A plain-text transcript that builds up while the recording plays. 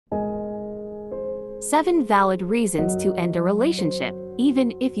7 valid reasons to end a relationship,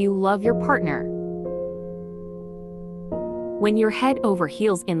 even if you love your partner. When you're head over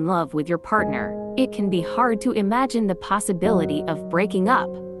heels in love with your partner, it can be hard to imagine the possibility of breaking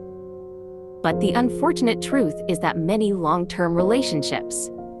up. But the unfortunate truth is that many long-term relationships,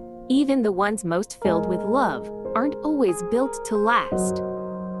 even the ones most filled with love, aren't always built to last.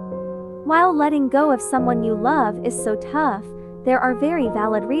 While letting go of someone you love is so tough, there are very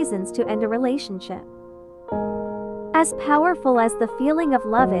valid reasons to end a relationship. As powerful as the feeling of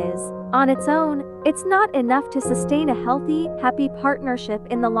love is, on its own, it's not enough to sustain a healthy, happy partnership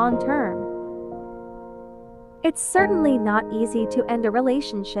in the long term. It's certainly not easy to end a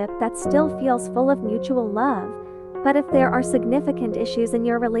relationship that still feels full of mutual love, but if there are significant issues in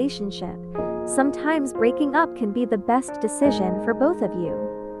your relationship, sometimes breaking up can be the best decision for both of you.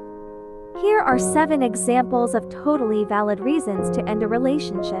 Here are 7 examples of totally valid reasons to end a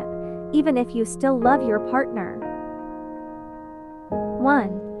relationship, even if you still love your partner.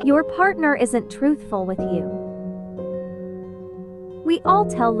 1. Your partner isn't truthful with you. We all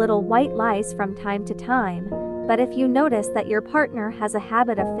tell little white lies from time to time, but if you notice that your partner has a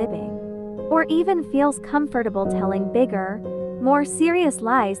habit of fibbing, or even feels comfortable telling bigger, more serious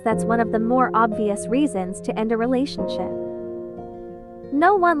lies, that's one of the more obvious reasons to end a relationship.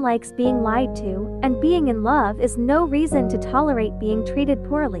 No one likes being lied to, and being in love is no reason to tolerate being treated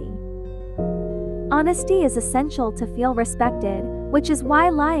poorly. Honesty is essential to feel respected, which is why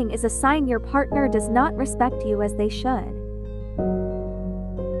lying is a sign your partner does not respect you as they should.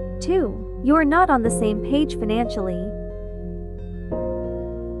 2. You're not on the same page financially.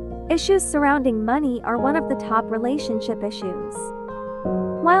 Issues surrounding money are one of the top relationship issues.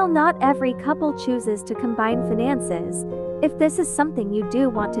 While not every couple chooses to combine finances, if this is something you do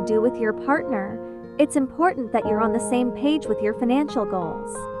want to do with your partner, it's important that you're on the same page with your financial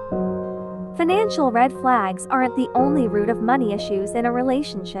goals. Financial red flags aren't the only root of money issues in a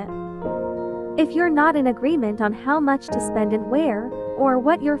relationship. If you're not in agreement on how much to spend and where, or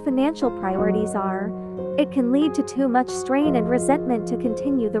what your financial priorities are, it can lead to too much strain and resentment to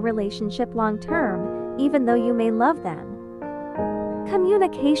continue the relationship long term, even though you may love them.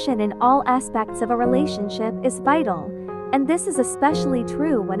 Communication in all aspects of a relationship is vital, and this is especially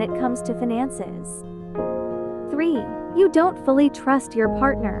true when it comes to finances. 3. You don't fully trust your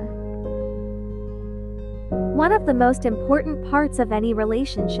partner. One of the most important parts of any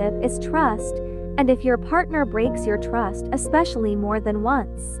relationship is trust, and if your partner breaks your trust, especially more than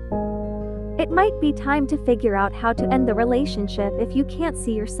once, it might be time to figure out how to end the relationship if you can't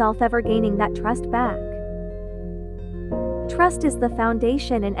see yourself ever gaining that trust back. Trust is the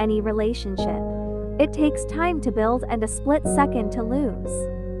foundation in any relationship. It takes time to build and a split second to lose.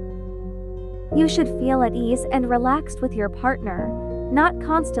 You should feel at ease and relaxed with your partner, not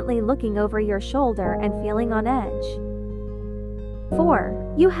constantly looking over your shoulder and feeling on edge.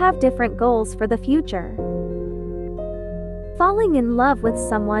 4. You have different goals for the future. Falling in love with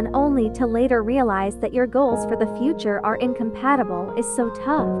someone only to later realize that your goals for the future are incompatible is so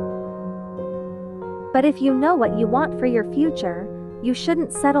tough. But if you know what you want for your future, you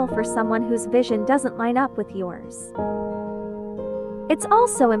shouldn't settle for someone whose vision doesn't line up with yours. It's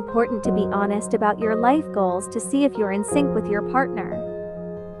also important to be honest about your life goals to see if you're in sync with your partner.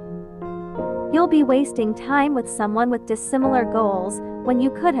 You'll be wasting time with someone with dissimilar goals when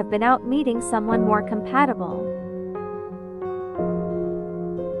you could have been out meeting someone more compatible.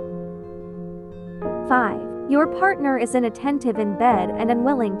 5. Your partner is inattentive in bed and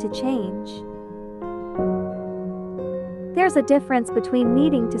unwilling to change. There's a difference between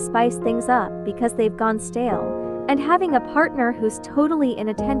needing to spice things up because they've gone stale, and having a partner who's totally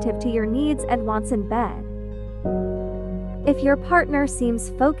inattentive to your needs and wants in bed. If your partner seems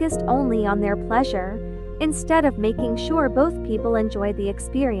focused only on their pleasure, instead of making sure both people enjoy the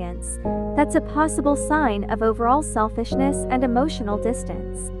experience, that's a possible sign of overall selfishness and emotional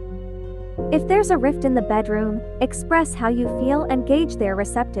distance. If there's a rift in the bedroom, express how you feel and gauge their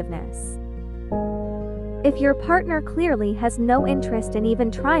receptiveness. If your partner clearly has no interest in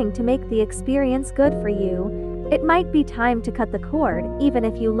even trying to make the experience good for you, it might be time to cut the cord, even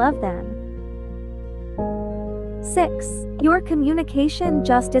if you love them. 6. Your communication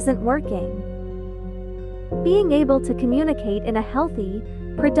just isn't working. Being able to communicate in a healthy,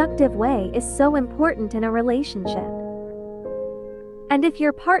 productive way is so important in a relationship. And if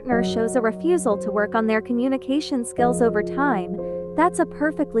your partner shows a refusal to work on their communication skills over time, that's a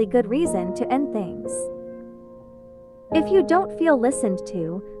perfectly good reason to end things. If you don't feel listened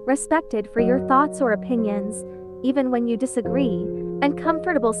to, respected for your thoughts or opinions, even when you disagree, and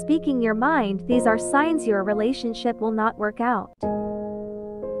comfortable speaking your mind, these are signs your relationship will not work out.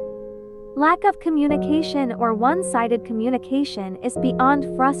 Lack of communication or one-sided communication is beyond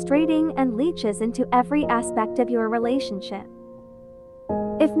frustrating and leaches into every aspect of your relationship.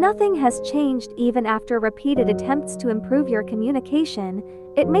 If nothing has changed even after repeated attempts to improve your communication,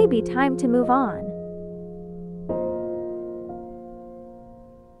 it may be time to move on.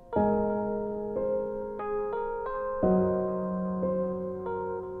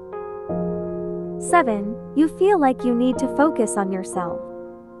 Seven, you feel like you need to focus on yourself.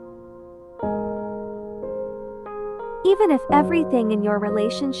 Even if everything in your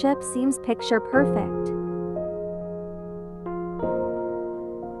relationship seems picture perfect,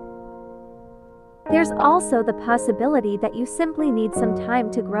 there's also the possibility that you simply need some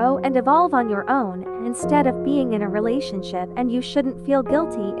time to grow and evolve on your own instead of being in a relationship, and you shouldn't feel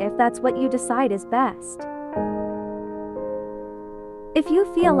guilty if that's what you decide is best. If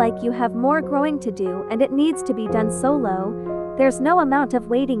you feel like you have more growing to do and it needs to be done solo, there's no amount of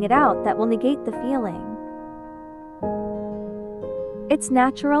waiting it out that will negate the feeling. It's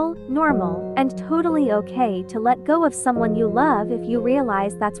natural, normal, and totally okay to let go of someone you love if you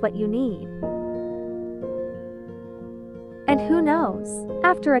realize that's what you need. And who knows,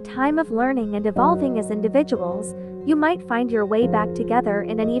 after a time of learning and evolving as individuals, you might find your way back together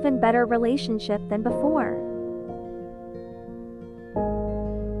in an even better relationship than before.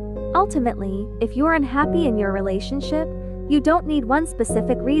 Ultimately, if you're unhappy in your relationship, you don't need one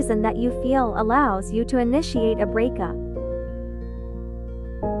specific reason that you feel allows you to initiate a breakup.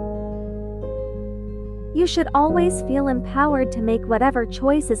 You should always feel empowered to make whatever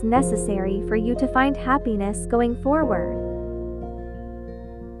choice is necessary for you to find happiness going forward.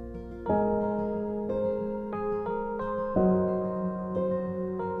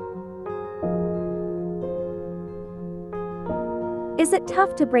 Is it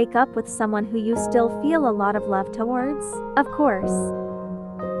tough to break up with someone who you still feel a lot of love towards? Of course.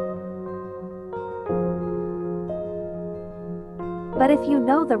 But if you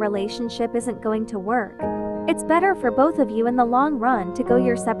know the relationship isn't going to work, it's better for both of you in the long run to go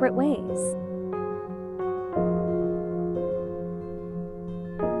your separate ways.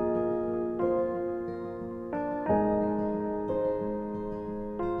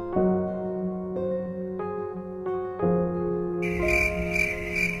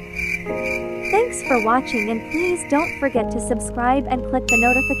 Thanks for watching, and please don't forget to subscribe and click the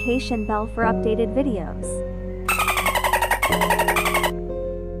notification bell for updated videos.